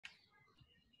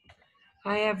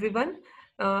Hi everyone.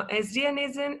 SDN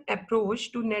is an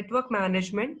approach to network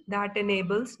management that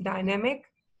enables dynamic,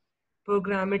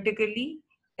 programmatically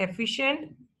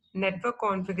efficient network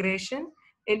configuration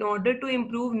in order to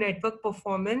improve network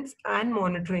performance and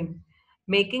monitoring,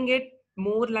 making it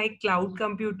more like cloud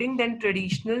computing than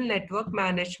traditional network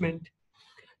management.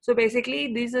 So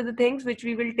basically, these are the things which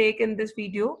we will take in this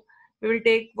video. We will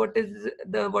take what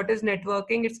is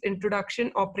networking, its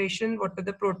introduction, operation, what are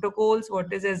the protocols,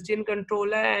 what is SDN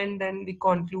controller, and then we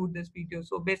conclude this video.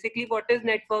 So basically, what is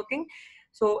networking?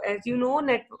 So as you know,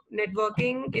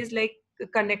 networking is like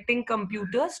connecting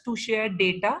computers to share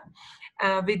data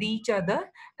with each other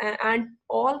and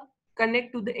all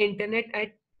connect to the internet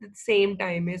at the same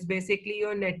time is basically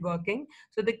your networking.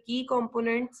 So the key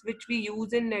components which we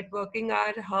use in networking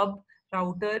are hub,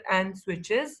 router, and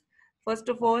switches. First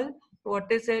of all,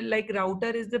 what is it like? Router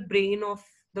is the brain of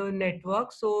the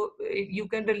network. So you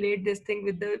can relate this thing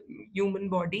with the human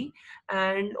body,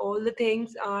 and all the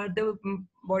things are the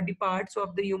body parts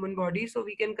of the human body. So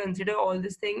we can consider all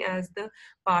this thing as the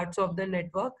parts of the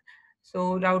network.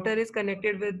 So router is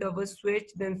connected with our switch,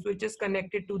 then switch is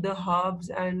connected to the hubs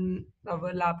and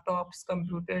our laptops,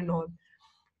 computer and all.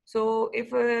 So if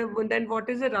then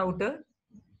what is a router?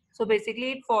 So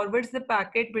basically it forwards the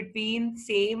packet between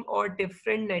same or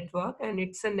different network, and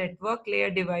it's a network layer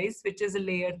device which is a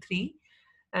layer 3,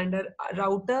 and a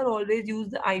router always use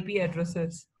the IP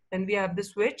addresses. Then we have the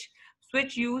switch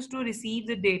used to receive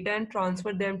the data and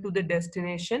transfer them to the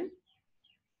destination,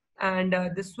 and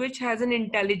the switch has an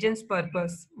intelligence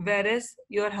purpose, whereas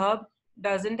your hub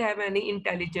doesn't have any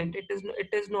intelligent. It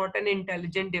is not an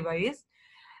intelligent device.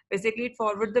 Basically it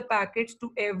forwards the packets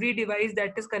to every device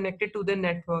that is connected to the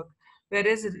network,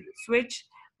 whereas switch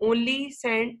only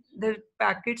send the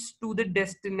packets to the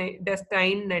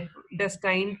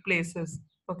destined places.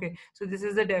 Okay, so this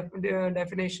is the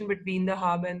definition between the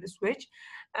hub and the switch.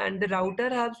 And the router,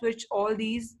 hub, switch, all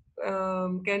these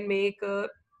can make a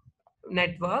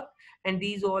network, and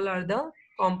these all are the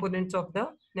components of the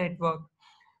network.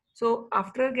 So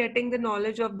after getting the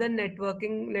knowledge of the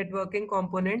networking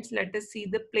components, let us see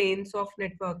the planes of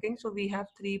networking. So we have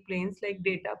three planes like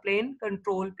data plane,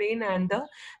 control plane, and the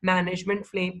management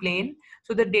plane.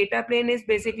 So the data plane is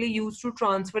basically used to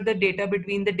transfer the data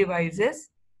between the devices,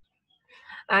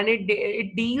 and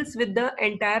it deals with the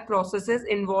entire processes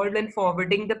involved in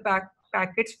forwarding the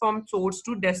packets from source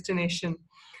to destination.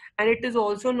 And it is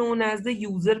also known as the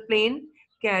user plane,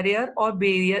 carrier, or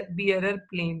bearer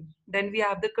plane. Then we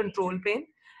have the control plane.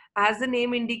 As the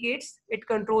name indicates, it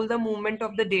controls the movement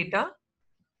of the data.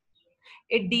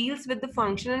 It deals with the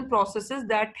function and processes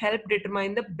that help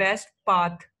determine the best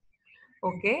path,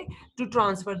 okay, to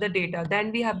transfer the data.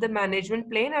 Then we have the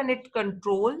management plane, and it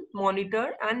control,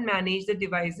 monitor, and manage the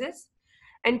devices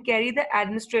and carry the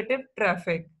administrative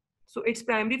traffic. So its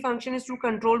primary function is to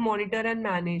control, monitor, and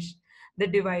manage the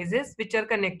devices which are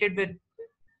connected with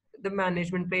the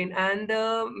management plane. And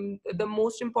the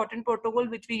most important protocol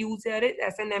which we use here is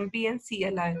SNMP and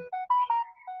CLI.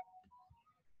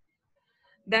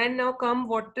 Then now come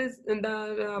what is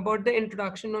the about the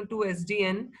introduction to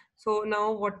SDN. So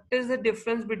now what is the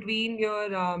difference between your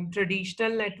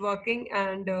traditional networking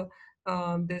and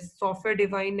this software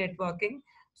defined networking?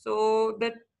 So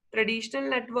the traditional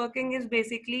networking is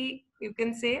basically, you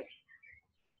can say,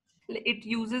 it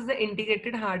uses the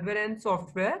integrated hardware and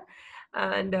software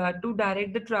and to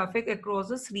direct the traffic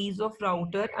across a series of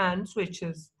router and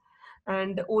switches.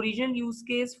 And the original use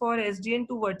case for SDN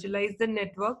to virtualize the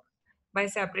network by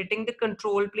separating the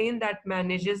control plane that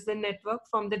manages the network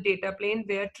from the data plane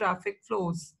where traffic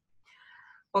flows.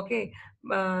 Okay,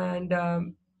 and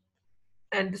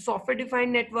the software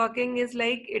defined networking is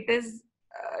like, it is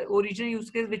original use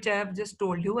case which I have just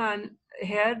told you, and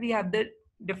here we have the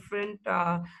different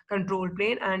control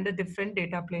plane and the different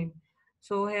data plane.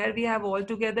 So here we have all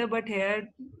together, but here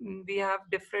we have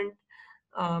different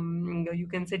you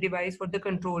can say device for the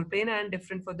control plane and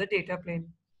different for the data plane.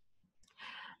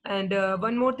 And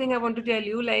one more thing I want to tell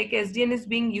you, like SDN is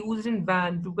being used in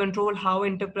WAN to control how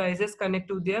enterprises connect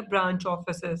to their branch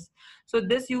offices. So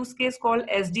this use case called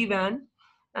SD-WAN,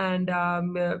 and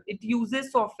it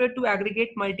uses software to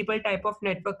aggregate multiple type of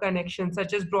network connections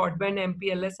such as broadband,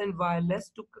 MPLS, and wireless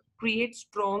to create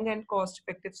strong and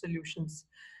cost-effective solutions.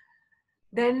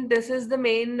 Then this is the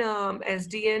main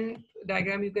SDN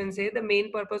diagram. You can say the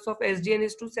main purpose of SDN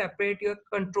is to separate your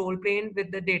control plane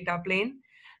with the data plane,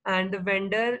 and the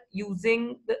vendor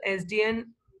using the SDN.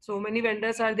 So many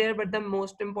vendors are there, but the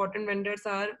most important vendors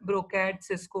are Brocade,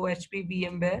 Cisco, HP,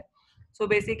 VMware. So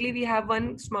basically we have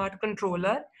one smart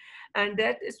controller, and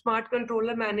that smart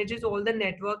controller manages all the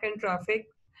network and traffic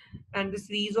and the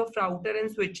series of router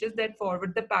and switches that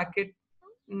forward the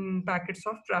packets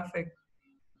of traffic.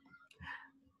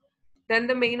 Then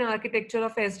the main architecture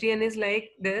of SDN is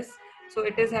like this. So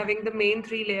it is having the main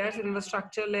three layers: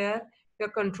 infrastructure layer, your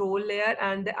control layer,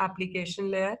 and the application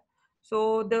layer.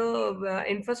 So the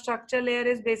infrastructure layer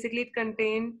is basically, it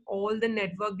contains all the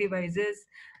network devices,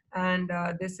 and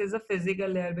this is a physical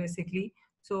layer basically.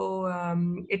 So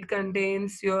it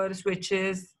contains your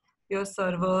switches, your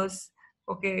servers,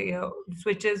 okay, your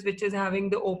switches which is having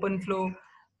the open flow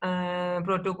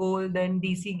protocol, then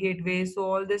DC gateway. So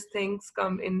all these things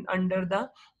come in under the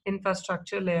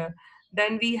infrastructure layer.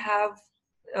 Then we have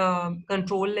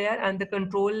control layer, and the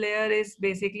control layer is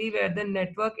basically where the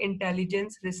network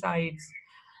intelligence resides.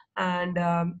 And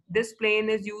this plane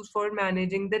is used for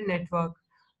managing the network.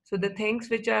 So the things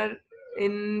which are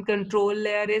in control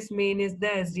layer is main is the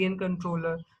SDN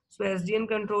controller. So SDN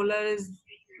controller is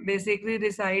basically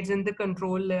resides in the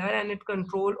control layer, and it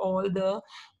control all the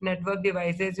network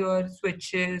devices, your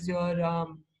switches, your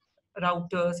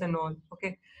routers and all.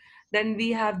 Okay. Then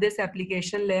we have this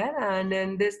application layer, and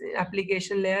in this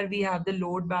application layer we have the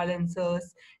load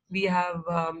balancers, we have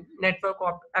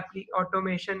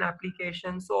automation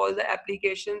applications. So all the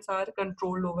applications are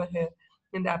controlled over here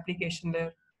in the application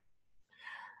layer.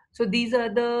 So these are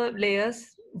the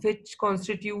layers which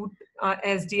constitute our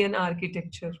SDN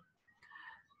architecture.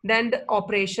 Then the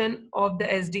operation of the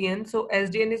SDN. So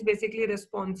SDN is basically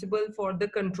responsible for the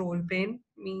control plane,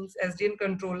 means SDN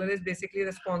controller is basically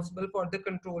responsible for the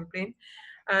control plane.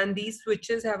 And these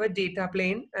switches have a data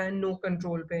plane and no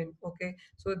control plane. Okay,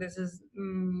 so this is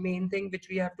main thing which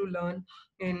we have to learn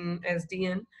in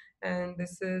SDN. And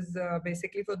this is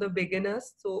basically for the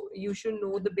beginners, so you should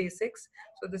know the basics.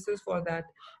 So this is for that.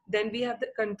 Then we have the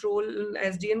control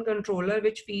SDN controller,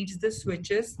 which feeds the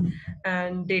switches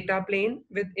and data plane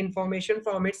with information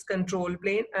from its control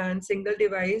plane, and single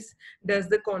device does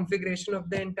the configuration of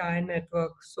the entire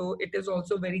network. So it is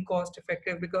also very cost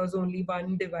effective because only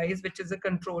one device, which is a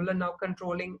controller, now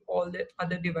controlling all the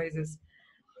other devices.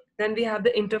 Then we have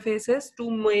the interfaces.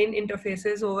 Two main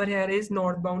interfaces over here is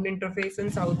northbound interface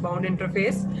and southbound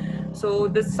interface. So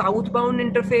the southbound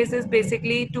interface is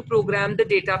basically to program the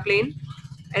data plane.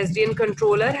 SDN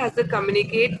controller has to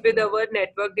communicate with our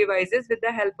network devices. With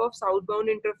the help of southbound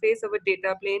interface, our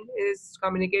data plane is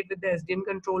communicate with the SDN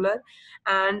controller,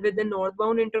 and with the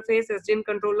northbound interface, SDN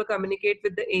controller communicate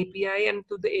with the API, and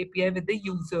to the API with the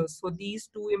users. So these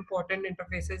two important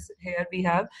interfaces here we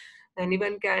have.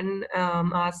 Anyone can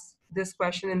ask this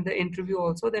question in the interview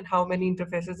also, that how many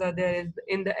interfaces are there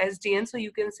in the SDN. So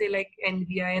you can say like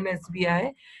NBI and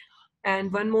SBI.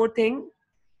 And one more thing,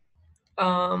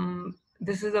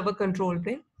 this is our control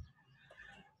plane.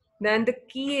 Then the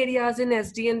key areas in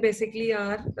SDN basically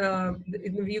are,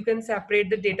 you can separate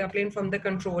the data plane from the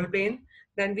control plane.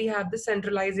 Then we have the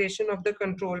centralization of the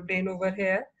control plane over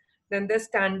here. Then the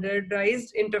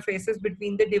standardized interfaces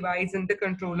between the device and the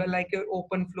controller, like your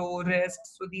open flow, REST.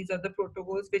 So these are the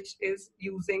protocols which is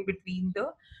using between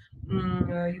the,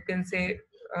 you can say,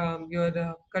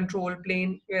 your control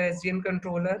plane, your SDN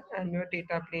controller, and your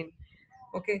data plane.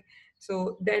 Okay.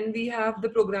 So then we have the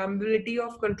programmability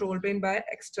of control plane by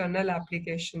external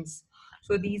applications.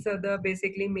 So these are the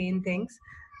basically main things.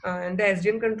 And the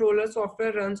SDN controller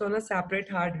software runs on a separate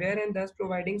hardware, and thus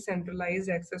providing centralized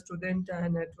access to the entire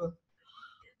network.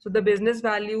 So the business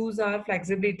values are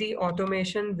flexibility,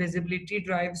 automation, visibility,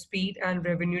 drive speed, and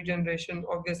revenue generation.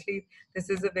 Obviously, this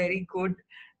is a very good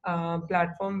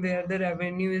platform where the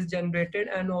revenue is generated,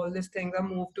 and all these things are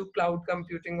moved to cloud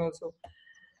computing also.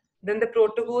 Then the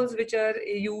protocols which are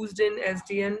used in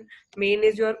SDN, main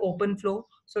is your open flow.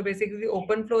 So basically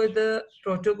open flow is the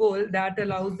protocol that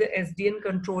allows the SDN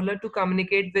controller to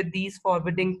communicate with these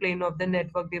forwarding plane of the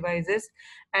network devices.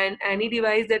 And any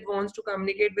device that wants to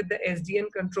communicate with the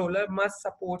SDN controller must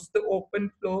support the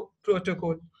open flow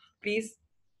protocol. Please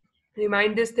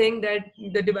remind this thing that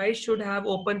the device should have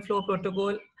open flow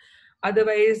protocol.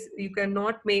 Otherwise, you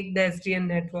cannot make the SDN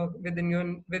network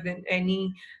within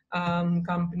any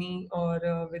company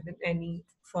or within any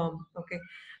firm. Okay,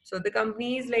 so the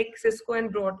companies like Cisco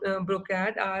and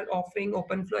Brocade are offering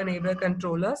OpenFlow enabler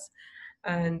controllers,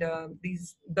 and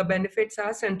the benefits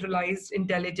are centralized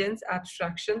intelligence,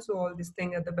 abstraction. So all these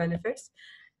things are the benefits.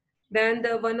 Then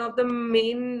the one of the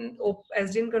main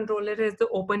SDN controller is the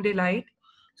OpenDelight.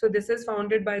 So this is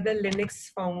founded by the Linux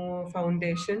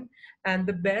Foundation, and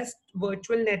the best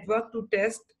virtual network to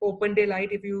test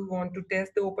OpenDelight. If you want to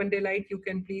test the OpenDelight, you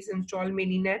can please install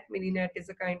Mininet. Mininet is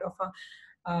a kind of a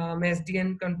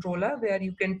SDN controller where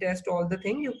you can test all the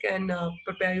things. You can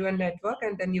prepare your network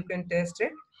and then you can test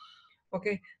it.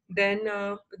 Okay, then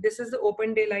this is the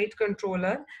open daylight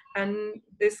controller, and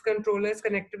this controller is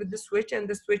connected with the switch, and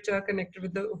the switch are connected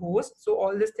with the host. So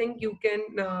all this thing you can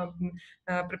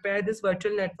prepare this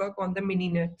virtual network on the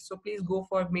mininet. So please go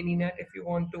for mininet if you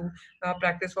want to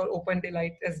practice for open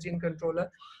daylight SDN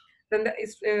controller. Then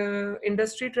the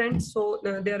industry trends. So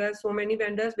there are so many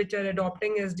vendors which are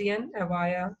adopting SDN,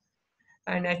 Avaya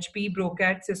and HP,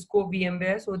 Brocat, Cisco,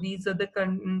 VMware. So these are the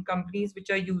companies which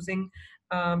are using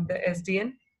the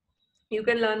SDN. You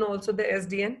can learn also the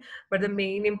SDN, but the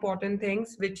main important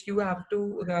things which you have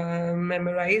to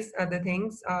memorize other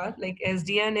things are like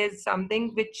SDN is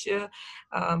something which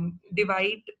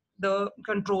divide the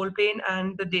control plane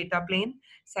and the data plane.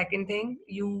 Second thing,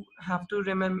 you have to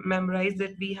memorize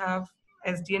that we have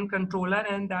SDN controller,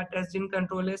 and that SDN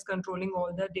controller is controlling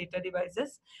all the data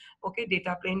devices, okay,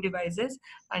 data plane devices.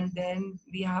 And then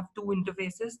we have two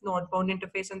interfaces, northbound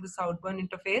interface and the southbound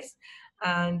interface.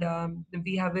 And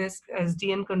we have a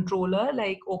SDN controller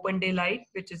like Open Daylight,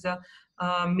 which is a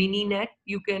mini net.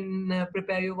 You can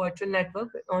prepare your virtual network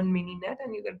on mini net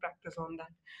and you can practice on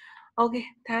that. Okay,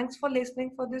 thanks for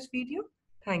listening for this video.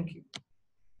 Thank you.